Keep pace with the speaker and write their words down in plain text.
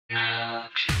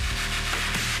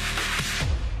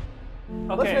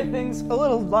Let's make things a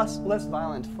little less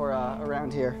violent for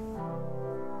around here.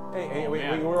 Hey,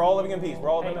 wait, we're all living in peace. We're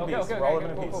all living in peace. We're all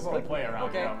living in peace. Let's play around.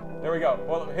 Okay. There we go.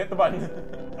 Well, hit the button.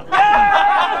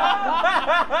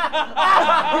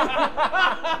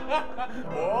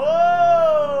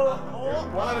 Whoa!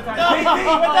 One at a time. D,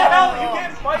 what the hell? You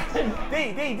can't fight. D.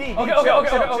 Okay.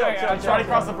 Try to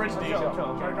cross the bridge, D. Try to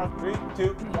cross. 3,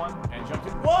 2, 1, And jump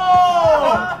to.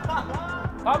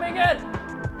 Whoa! Coming in!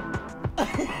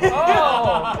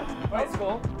 Oh! That's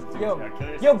cool.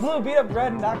 Yo, Blue, beat up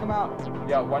Red and knock him out.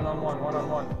 yeah, one on one.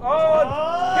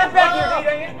 Oh! Get back here, D,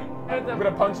 dang it! I'm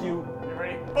gonna punch you. You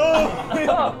ready? Boom!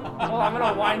 Oh, I'm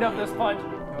gonna wind up this punch.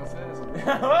 D,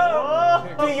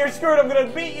 you're screwed. I'm gonna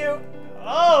beat you.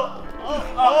 Oh!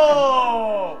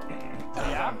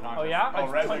 Yeah? Oh, yeah? I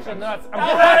Red punch the becomes- nuts. I'm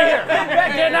getting out of here!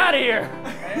 Getting out of here!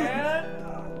 And...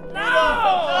 No!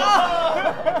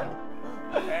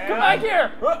 Come back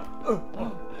here!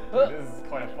 This is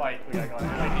quite a fight. We gotta go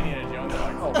like Indiana Jones.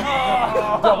 Double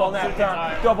nap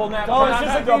time. Double nap Oh, it's time.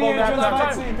 just like Double Indiana nap Jones time.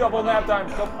 fight scene. Double nap time.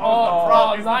 Oh,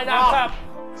 frog, he's the nine frog. tap.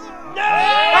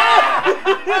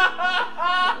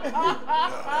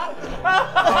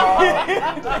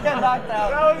 I got knocked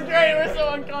out. That was great. We're so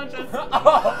unconscious.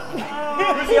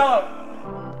 Who's yellow?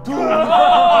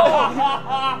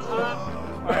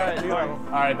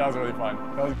 Alright, that was really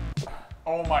fun.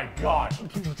 Oh my gosh.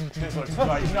 This looks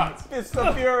like nuts. It's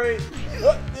the fury.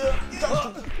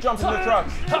 Jumps in the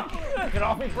trucks. Get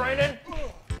off me, Brandon!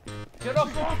 Get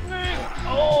off me!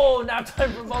 Oh, nap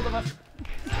time for both of us.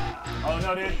 Oh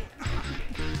no, dude.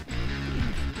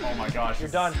 Oh my gosh. You're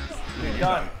done. You're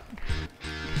done.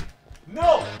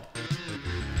 No!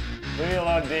 Leave me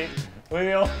alone, D. Leave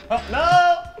me alone.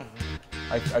 No!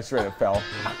 I straight up fell.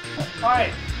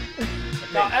 Alright.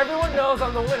 Now everyone knows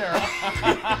I'm the winner.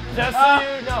 Just so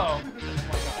you know.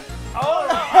 Oh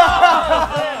no!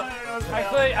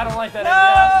 Actually, I don't like that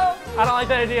idea. I don't like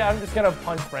that idea. I'm just gonna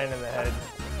punch Brandon in the head.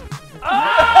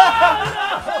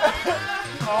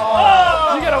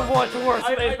 Oh, you got a much worse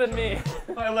face than me.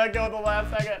 I let go at the last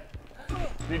second.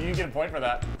 Dude, you get a point for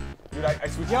that. Dude, I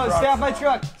switched Yo, trucks. stay off my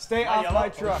truck. Stay off yellow? my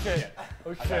truck.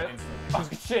 Oh shit. Oh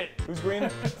shit. Who's green?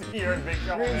 You're in big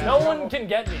trouble, man. No one can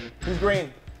get me. Who's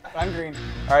green? I'm green.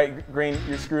 All right, green,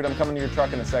 you're screwed. I'm coming to your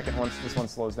truck in a second once this one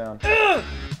slows down.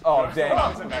 Oh, dang.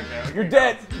 Sit back there. You're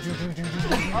dead.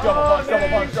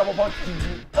 Double punch.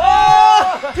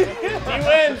 D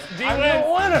wins. D I'm wins.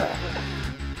 the winner.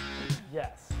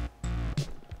 Yes.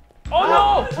 Oh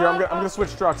no! Here, I'm gonna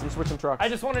switch trucks. I'm switching trucks. I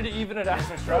just wanted to even it out.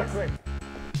 Switch trucks.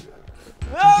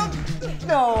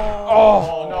 No.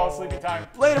 Oh no, sleepy time.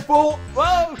 Later, fool.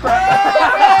 Whoa,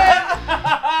 crap.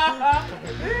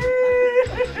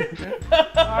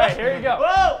 Alright, here you go.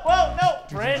 Whoa, no.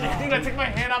 Brandon. I think I took my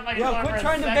hand off my Yo, guitar for quit a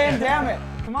trying to second. Van Damme it.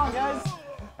 Come on, guys.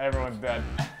 Everyone's dead.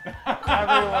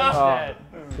 Everyone's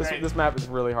dead. This map is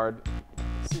really hard.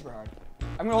 Super hard.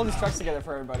 I'm gonna hold these trucks together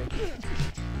for everybody.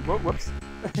 Whoops.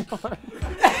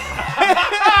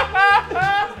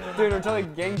 Dude, we're totally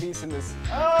gang beasts in this.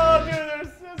 Oh, dude, there's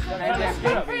some Van kind of Damme gang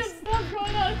stupid beast. stuff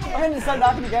going on here. I'm gonna start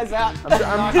knocking you guys out.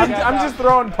 I'm just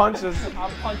throwing punches.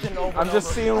 I'm punching over. I'm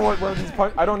just seeing where these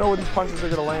punches. I don't know where these punches are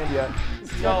gonna land yet.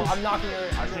 Yo, I'm knocking your.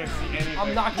 I can't see anything.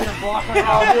 I'm knocking your block right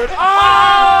now, dude.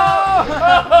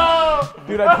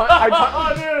 Dude, dude,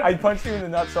 I punched you in the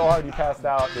nuts so hard you passed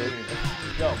out, dude.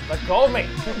 Yo, let go of me.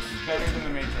 better than the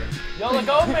Matrix. Yo, let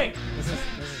go of me.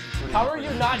 How are you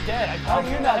not dead? How are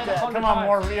you not dead? Come on,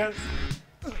 Morpheus.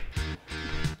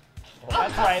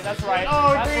 That's right. That's right.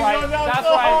 Oh, that's Green right. goes down That's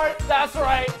so right. hard. That's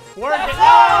right. Work it. That's,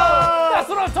 Oh! that's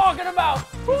what I'm talking about.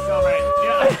 He's so right.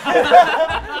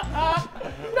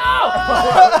 No!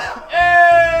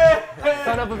 Yeah.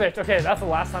 Son of a bitch. Okay, that's the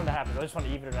last time that happens. I just want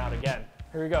to even it out again.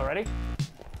 Here we go. Ready?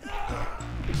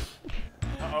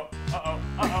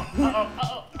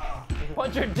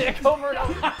 Punch your dick over and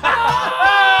over.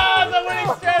 Ah, the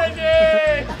winning strategy!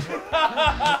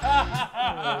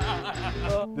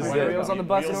 This is Wheels on the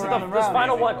bus and around and This around.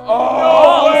 final one.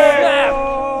 Oh, Snap!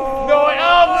 No way!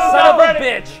 Oh, Son of a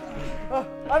bitch!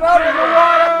 I'm out in the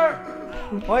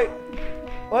water!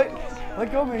 Wait,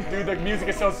 let go of me. dude, the music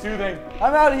is so soothing.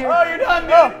 I'm out of here. Oh, you're done,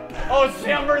 dude! Oh,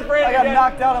 Sam versus Brandon I got again.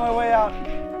 knocked out on my way out.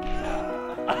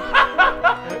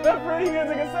 The pretty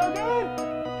music is so good!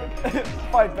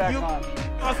 Fight back on.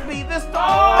 must be this Oh!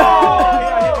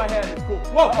 I hit my head. It's cool.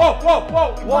 Whoa!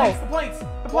 The plates!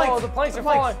 Whoa, the planks are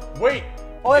falling. Wait!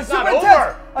 Oh, It's super not intense.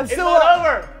 over! I'm It's still not up.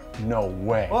 over! No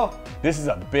way. Oh. This is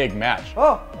a big match.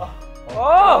 Oh.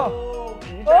 Oh!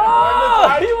 You Oh,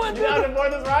 trying to board this ride? he went You trying to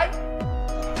board this ride?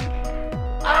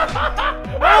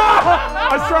 I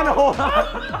was trying to hold on.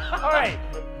 All right.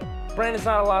 Brandon's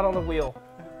not allowed on the wheel.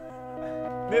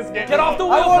 This game. Get off the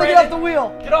wheel, I want to Brandon. get off the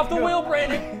wheel. Get off the wheel,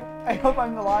 Brandon. I hope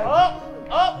I'm alive.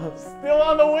 Still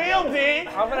on the wheel, D.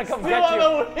 I'm gonna come Still get on you. the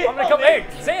wheel, I'm gonna come. D. Hey,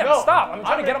 Sam, No, stop. I'm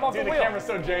trying to get him off the Dude, wheel. the camera's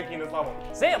so janky in this level.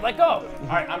 Sam, let go. All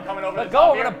right, I'm coming over Let the go. top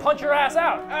I'm here. gonna punch your ass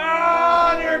out.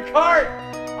 Ah, on your cart.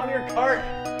 On your cart.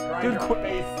 Grind Dude, your quit.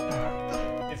 face.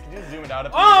 Just, can you zoom it out a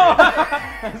bit? Oh!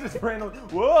 I just ran.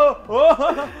 Whoa! Whoa!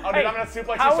 Oh, dude, Hey, I'm gonna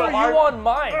suplex how you so are hard. you on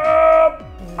mine?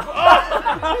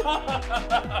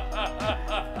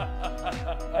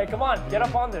 Hey, come on, get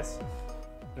up on this.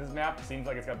 This map seems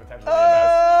like it's got potential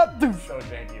to be the best. So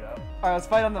janky though. All right, let's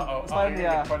fight on the. Uh-oh, Let's fight on you're the.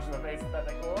 gonna get punched in the face with that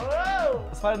thing. Whoa!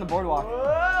 Let's fight on the boardwalk.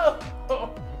 Whoa!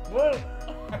 Whoa!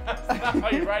 That's not how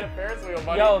you ride a Ferris wheel,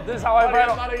 buddy. Yo, this is how I Buddy, ride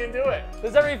that's a- not how you do it.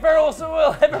 This is every Ferris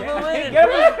wheel ever related.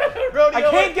 I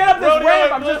can't get up this Rodeo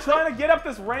ramp. it, I'm just Cliff. trying to get up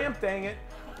this ramp. Dang it!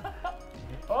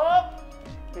 Oh!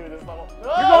 Dude, this level. You're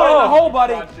going in the hole,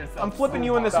 buddy. Crushed yourself I'm flipping so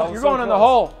you in this hard. hole. You're going in the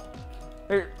hole.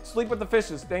 Here, sleep with the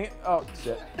fishes. Dang it! Oh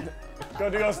shit!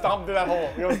 Go stomp through that hole.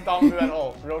 Go stomp through that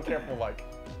hole. Real careful, like.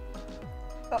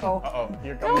 Uh-oh. Uh-oh.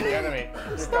 Here comes the enemy.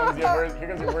 Here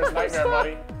comes your worst nightmare,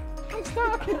 buddy. I'm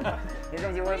stuck. Here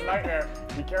comes your worst nightmare.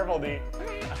 Be careful, D.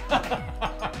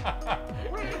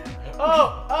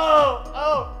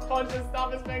 Oh! Punch his,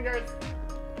 stop his fingers.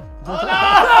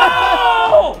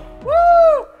 Oh No!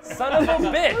 Woo! Son of a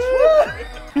bitch.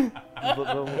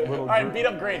 no! Alright, beat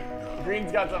up Green.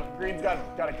 Green's got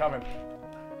it coming.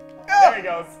 There he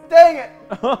goes. Dang it!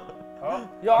 Oh,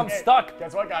 Yo, I'm okay. stuck.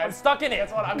 Guess what, guys? I'm stuck in it.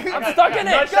 Guess what? I'm stuck in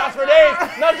it. Nut shots for days.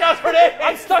 Nut shots for days.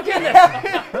 I'm stuck in this.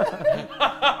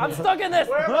 I'm stuck in this.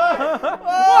 Where am I?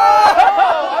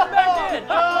 Oh, I'm back in.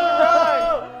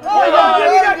 Oh, yeah,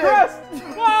 give me that yeah. crest!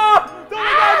 Whoa!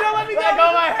 Don't let me Let down! go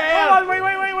of my hand. Hold on, wait.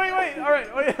 All right,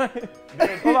 wait.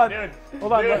 Hold on. Dude.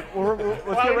 Hold on. Dude.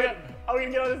 Let's get ready. How are we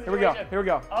gonna get out of this Here we situation? go. Here we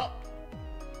go. Oh,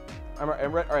 I'm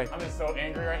ready. All right. I'm just so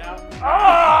angry right now.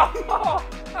 Oh!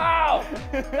 Ow!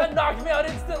 That knocked me out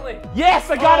instantly. Yes,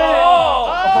 I got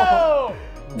Oh!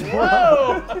 Oh!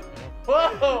 Whoa!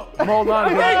 Whoa! it. Hold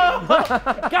on.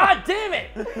 God damn it!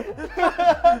 Am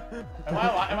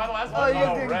I the last one? you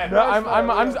guys get red. No,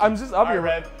 I'm just up All right, here.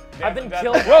 red. I've been Death.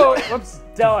 killed. Whoa! Whoops.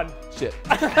 Done. Shit.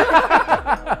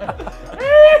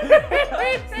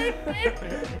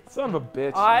 Son of a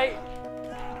bitch.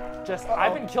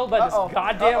 I've been killed by this Uh-oh.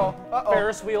 goddamn Uh-oh.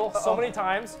 Ferris wheel so many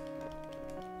times.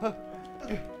 I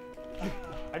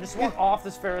just want off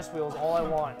this Ferris wheel is all I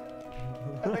want.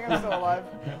 I think I'm still alive.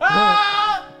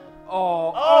 Ah!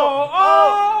 Oh!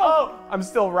 I'm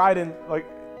still riding like.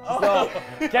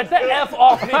 Get the F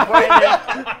off me, Brandon.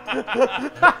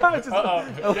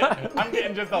 I'm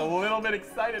getting just a little bit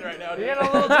excited right now. Dude. You're getting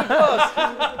a little too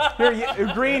close.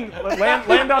 Here, Green,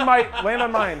 land on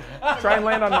mine. Try and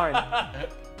land on mine.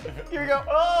 Here we go.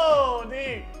 Oh,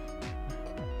 D.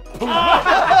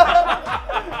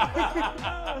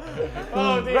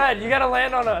 Oh, D. Red, you gotta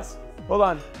land on us. Hold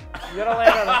on. You gotta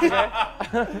land on us,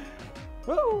 okay?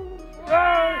 Woo!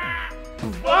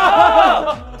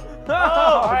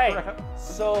 All right.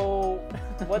 So,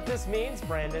 what this means,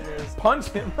 Brandon, is Punch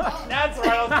him. That's right.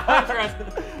 I was interested.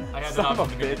 I had Son that of a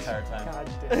option the bitch. entire time. God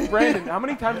damn. Brandon, how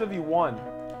many times have you won?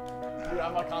 Dude,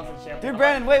 I'm a constant champion. Dude,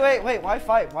 Brandon, wait. Why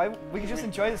fight? Why we can just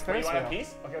enjoy this Wait, Ferris you want a wheel.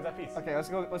 piece? Okay, let's have peace. Okay, let's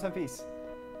go. Let's have peace.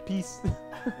 Peace.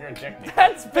 You're a dick, dude.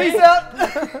 That's Peace big. out.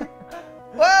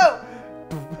 Whoa!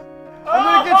 I'm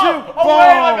gonna get you. Oh,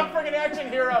 wait, like a freaking action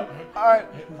hero. All right,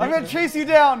 I'm gonna chase you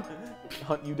down.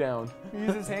 Hunt you down.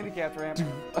 Use this handicapped ramp.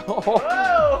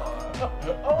 Whoa!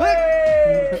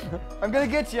 Away! I'm gonna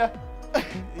get you.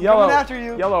 Yellow. Coming after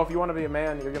you. Yellow, if you want to be a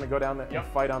man, you're gonna go down there and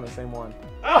Yep. fight on the same one.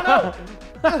 Oh no!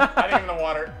 I didn't even the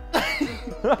water.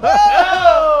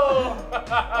 No!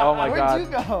 Oh my Where'd god. you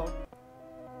go?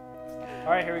 All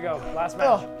right, here we go. Last match.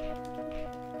 Oh,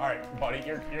 All right, buddy,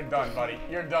 you're done, buddy.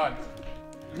 You're done.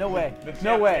 no way. The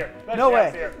No champ's way. here. The No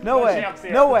champ's way. here. No The way. champ's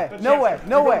here. No way. The No champ's way. here.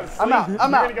 No You're way. going to I'm sleep. out.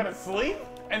 I'm out. You're gonna go to sleep,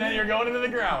 and then you're going into the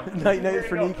ground. Night You're night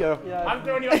for gonna go. Nico. Yeah. I'm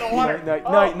throwing you in the water. Night,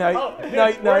 Oh, night, night, oh, dude,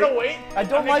 night, we're night. gonna wait. I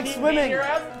don't I'm gonna like keep swimming. beating your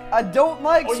ass. I don't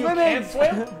like Oh, swimming. you can't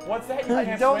swim? What's that? You I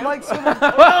can't don't swim? like swimming.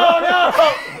 Oh no!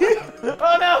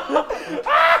 Oh no!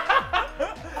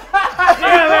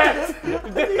 Damn it!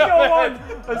 Nico won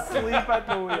asleep at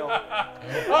the wheel.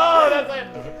 Oh, that's it.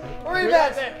 Rematch.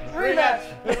 That's it. Rematch.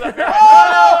 This is a fair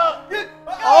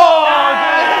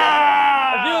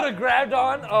If you would have grabbed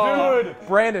on, oh. Dude,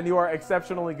 Brandon, you are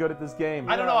exceptionally good at this game.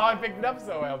 I don't know how I picked it up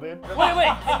so well, dude.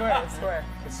 Wait. Swear.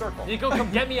 It's circle. Nico,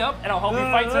 come get me up, and I'll help you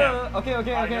fight Sam. Okay.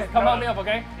 Okay. Come help me up,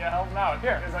 okay? Yeah, help him out.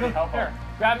 Here. Here's how you help him. Here,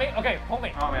 grab me. Okay, hold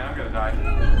me. Oh man, I'm gonna die.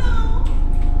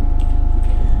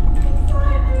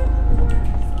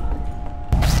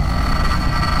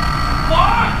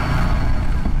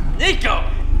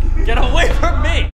 Get away from me!